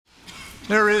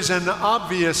There is an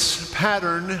obvious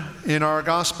pattern in our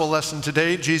gospel lesson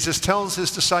today. Jesus tells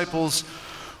his disciples,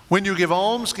 when you give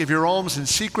alms, give your alms in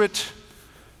secret,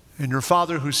 and your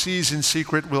Father who sees in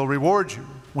secret will reward you.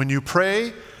 When you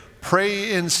pray,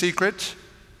 pray in secret,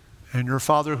 and your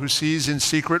Father who sees in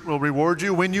secret will reward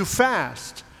you. When you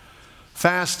fast,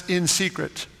 fast in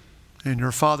secret, and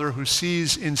your Father who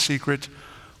sees in secret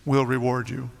will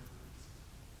reward you.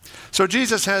 So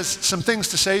Jesus has some things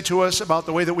to say to us about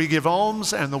the way that we give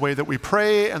alms and the way that we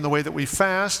pray and the way that we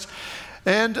fast.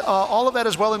 And all of that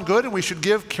is well and good, and we should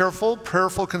give careful,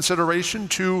 prayerful consideration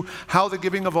to how the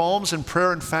giving of alms and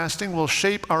prayer and fasting will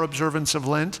shape our observance of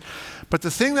Lent. But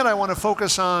the thing that I want to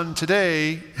focus on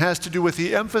today has to do with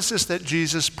the emphasis that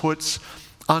Jesus puts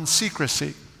on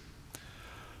secrecy.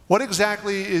 What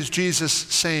exactly is Jesus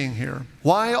saying here?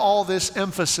 Why all this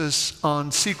emphasis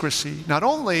on secrecy? Not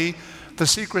only the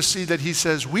secrecy that he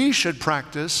says we should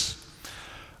practice,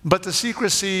 but the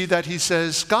secrecy that he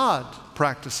says God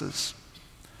practices.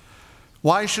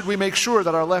 Why should we make sure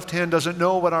that our left hand doesn't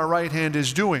know what our right hand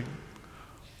is doing,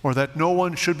 or that no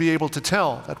one should be able to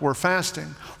tell that we're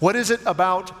fasting? What is it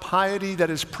about piety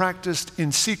that is practiced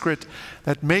in secret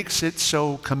that makes it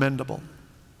so commendable?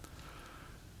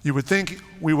 You would think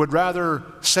we would rather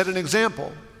set an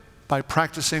example by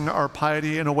practicing our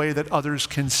piety in a way that others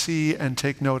can see and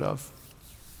take note of.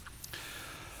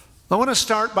 I want to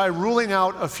start by ruling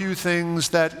out a few things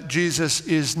that Jesus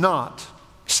is not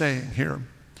saying here.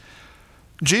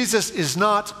 Jesus is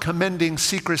not commending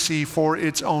secrecy for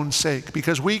its own sake,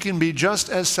 because we can be just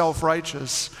as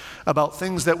self-righteous about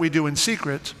things that we do in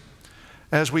secret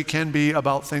as we can be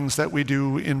about things that we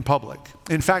do in public.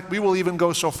 In fact, we will even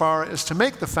go so far as to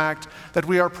make the fact that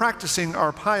we are practicing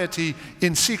our piety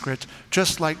in secret,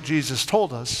 just like Jesus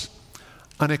told us,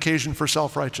 an occasion for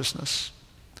self-righteousness.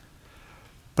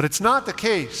 But it's not the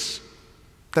case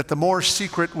that the more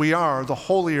secret we are, the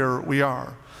holier we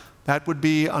are. That would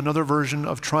be another version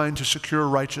of trying to secure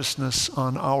righteousness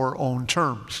on our own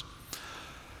terms.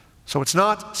 So it's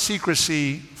not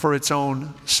secrecy for its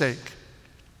own sake.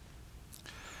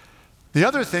 The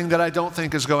other thing that I don't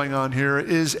think is going on here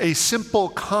is a simple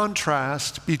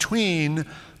contrast between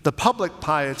the public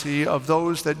piety of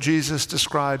those that Jesus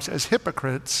describes as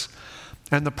hypocrites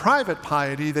and the private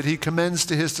piety that he commends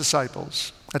to his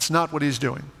disciples. That's not what he's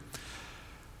doing.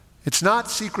 It's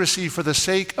not secrecy for the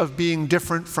sake of being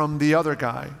different from the other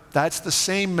guy. That's the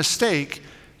same mistake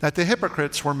that the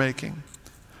hypocrites were making.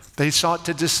 They sought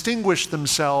to distinguish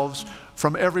themselves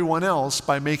from everyone else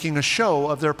by making a show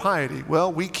of their piety.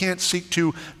 Well, we can't seek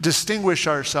to distinguish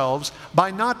ourselves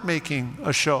by not making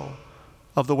a show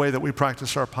of the way that we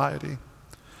practice our piety.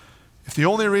 If the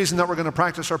only reason that we're going to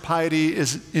practice our piety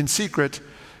is in secret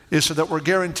is so that we're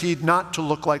guaranteed not to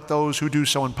look like those who do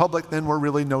so in public, then we're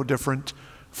really no different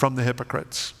from the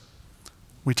hypocrites.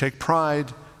 We take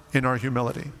pride in our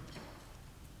humility.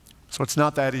 So it's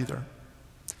not that either.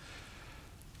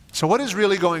 So what is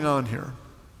really going on here?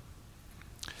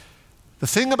 The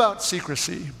thing about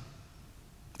secrecy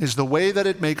is the way that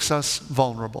it makes us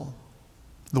vulnerable,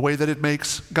 the way that it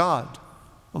makes God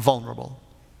vulnerable.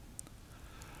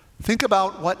 Think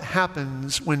about what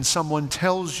happens when someone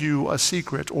tells you a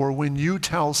secret or when you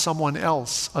tell someone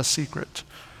else a secret.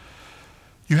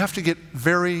 You have to get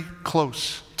very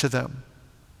close to them.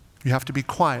 You have to be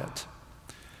quiet.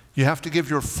 You have to give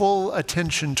your full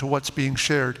attention to what's being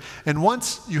shared. And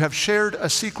once you have shared a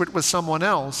secret with someone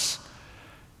else,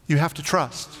 you have to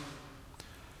trust.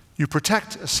 You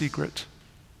protect a secret,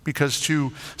 because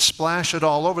to splash it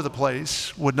all over the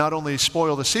place would not only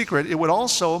spoil the secret, it would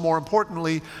also, more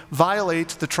importantly, violate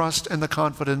the trust and the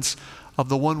confidence of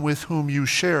the one with whom you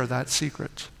share that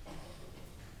secret.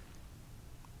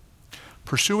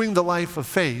 Pursuing the life of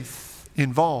faith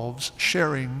involves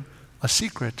sharing a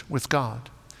secret with God.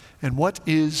 And what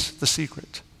is the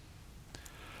secret?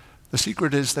 The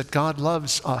secret is that God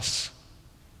loves us.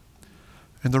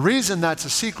 And the reason that's a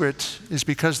secret is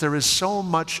because there is so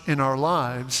much in our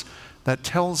lives that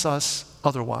tells us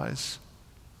otherwise.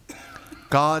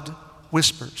 God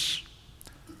whispers.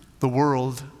 The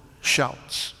world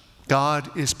shouts.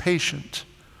 God is patient.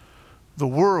 The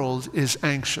world is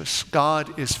anxious.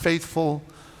 God is faithful.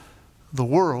 The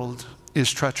world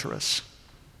is treacherous.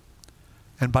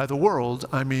 And by the world,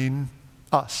 I mean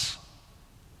us.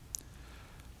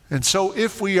 And so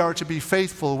if we are to be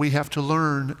faithful, we have to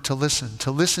learn to listen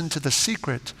to the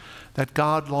secret that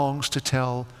God longs to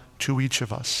tell to each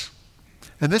of us.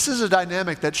 And this is a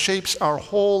dynamic that shapes our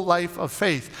whole life of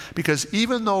faith, because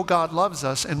even though God loves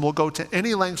us and will go to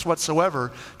any lengths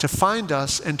whatsoever to find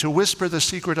us and to whisper the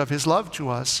secret of his love to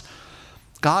us,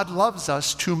 God loves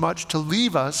us too much to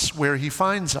leave us where he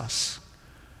finds us.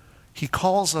 He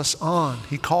calls us on.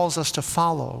 He calls us to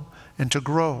follow and to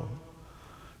grow,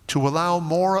 to allow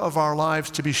more of our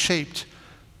lives to be shaped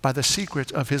by the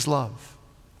secret of his love.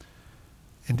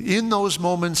 And in those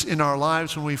moments in our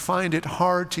lives when we find it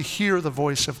hard to hear the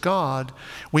voice of God,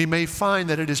 we may find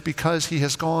that it is because he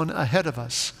has gone ahead of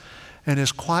us and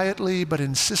is quietly but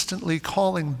insistently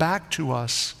calling back to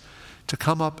us to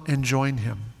come up and join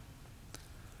him.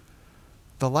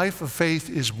 The life of faith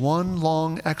is one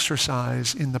long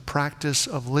exercise in the practice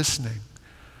of listening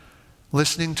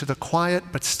to the quiet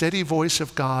but steady voice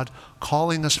of God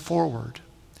calling us forward,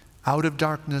 out of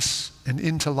darkness and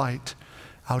into light,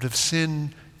 out of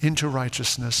sin into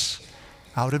righteousness,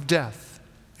 out of death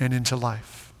and into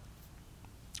life.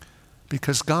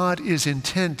 Because God is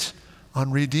intent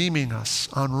on redeeming us,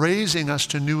 on raising us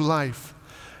to new life,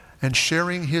 and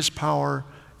sharing his power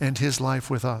and his life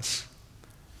with us.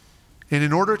 And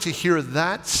in order to hear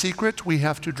that secret, we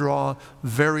have to draw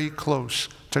very close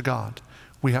to God.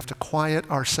 We have to quiet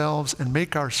ourselves and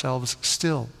make ourselves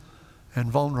still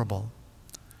and vulnerable.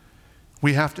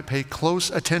 We have to pay close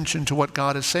attention to what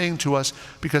God is saying to us,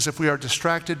 because if we are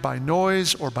distracted by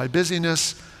noise or by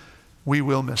busyness, we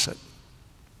will miss it.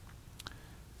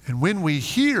 And when we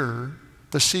hear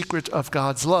the secret of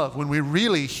God's love, when we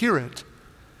really hear it,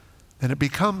 then it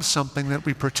becomes something that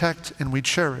we protect and we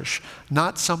cherish,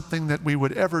 not something that we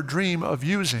would ever dream of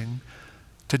using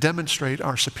to demonstrate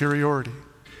our superiority.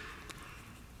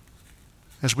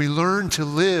 As we learn to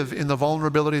live in the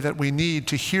vulnerability that we need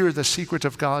to hear the secret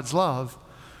of God's love,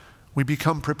 we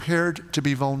become prepared to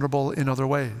be vulnerable in other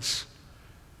ways.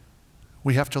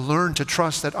 We have to learn to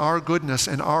trust that our goodness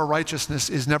and our righteousness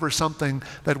is never something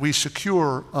that we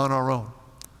secure on our own.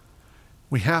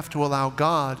 We have to allow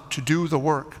God to do the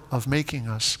work of making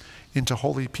us into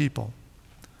holy people.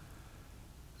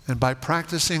 And by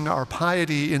practicing our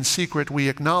piety in secret, we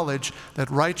acknowledge that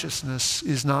righteousness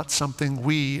is not something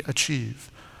we achieve.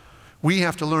 We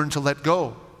have to learn to let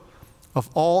go of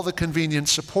all the convenient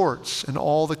supports and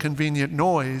all the convenient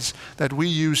noise that we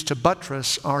use to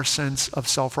buttress our sense of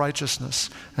self-righteousness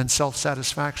and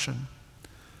self-satisfaction.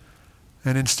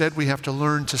 And instead, we have to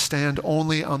learn to stand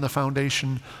only on the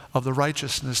foundation of the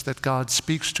righteousness that God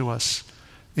speaks to us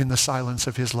in the silence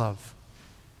of his love.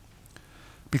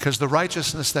 Because the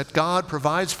righteousness that God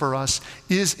provides for us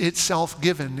is itself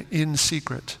given in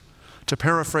secret. To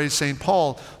paraphrase St.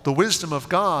 Paul, the wisdom of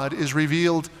God is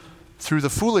revealed through the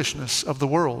foolishness of the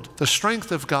world. The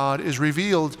strength of God is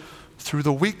revealed through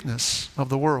the weakness of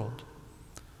the world.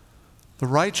 The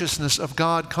righteousness of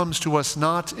God comes to us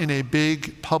not in a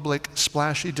big, public,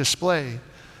 splashy display,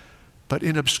 but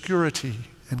in obscurity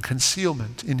and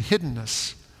concealment, in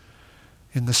hiddenness,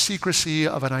 in the secrecy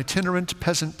of an itinerant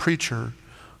peasant preacher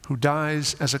who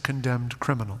dies as a condemned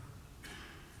criminal.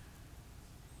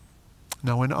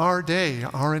 Now, in our day,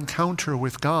 our encounter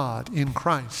with God in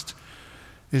Christ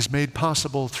is made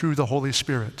possible through the Holy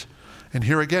Spirit. And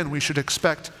here again, we should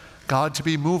expect God to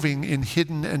be moving in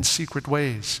hidden and secret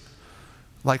ways.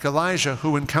 Like Elijah,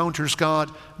 who encounters God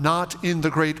not in the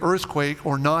great earthquake,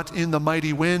 or not in the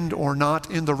mighty wind, or not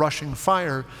in the rushing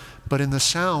fire, but in the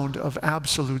sound of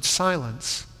absolute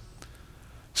silence.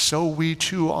 So we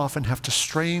too often have to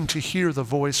strain to hear the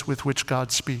voice with which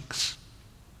God speaks.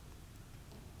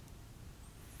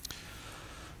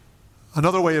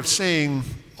 Another way of saying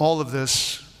all of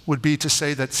this would be to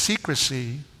say that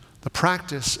secrecy, the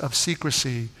practice of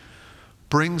secrecy,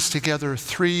 brings together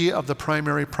three of the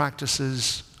primary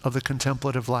practices of the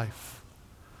contemplative life: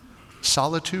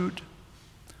 solitude,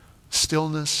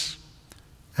 stillness,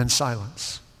 and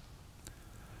silence.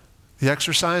 The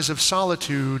exercise of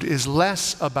solitude is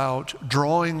less about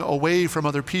drawing away from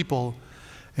other people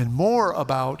and more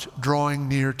about drawing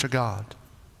near to God.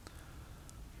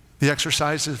 The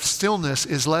exercise of stillness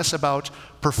is less about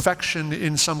perfection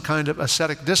in some kind of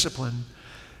ascetic discipline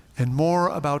and more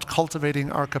about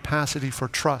cultivating our capacity for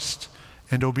trust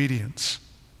and obedience.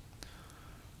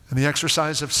 And the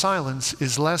exercise of silence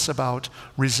is less about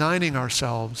resigning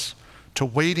ourselves to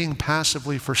waiting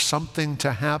passively for something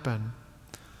to happen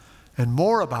and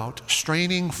more about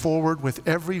straining forward with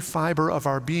every fiber of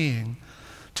our being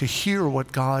to hear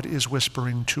what God is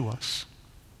whispering to us.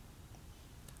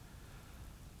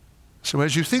 So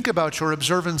as you think about your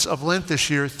observance of Lent this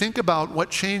year, think about what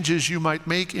changes you might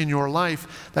make in your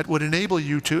life that would enable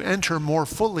you to enter more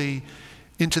fully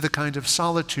into the kind of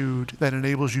solitude that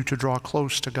enables you to draw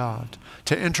close to God,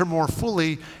 to enter more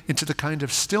fully into the kind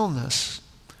of stillness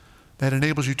that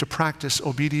enables you to practice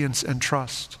obedience and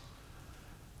trust,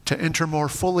 to enter more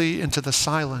fully into the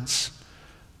silence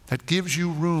that gives you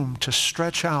room to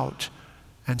stretch out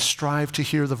and strive to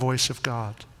hear the voice of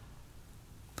God.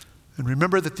 And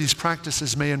remember that these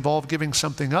practices may involve giving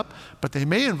something up, but they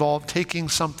may involve taking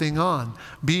something on,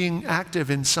 being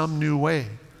active in some new way,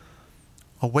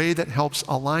 a way that helps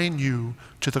align you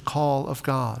to the call of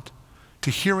God,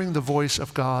 to hearing the voice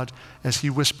of God as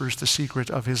he whispers the secret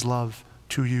of his love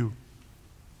to you.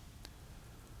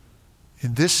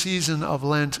 In this season of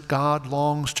Lent, God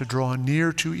longs to draw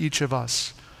near to each of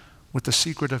us with the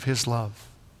secret of his love.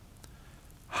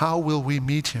 How will we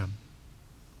meet him?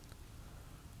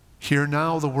 Hear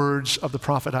now the words of the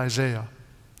prophet Isaiah.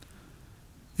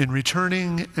 In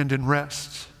returning and in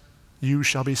rest, you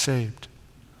shall be saved.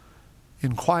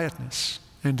 In quietness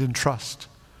and in trust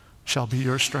shall be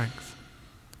your strength.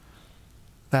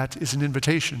 That is an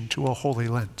invitation to a holy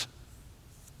Lent.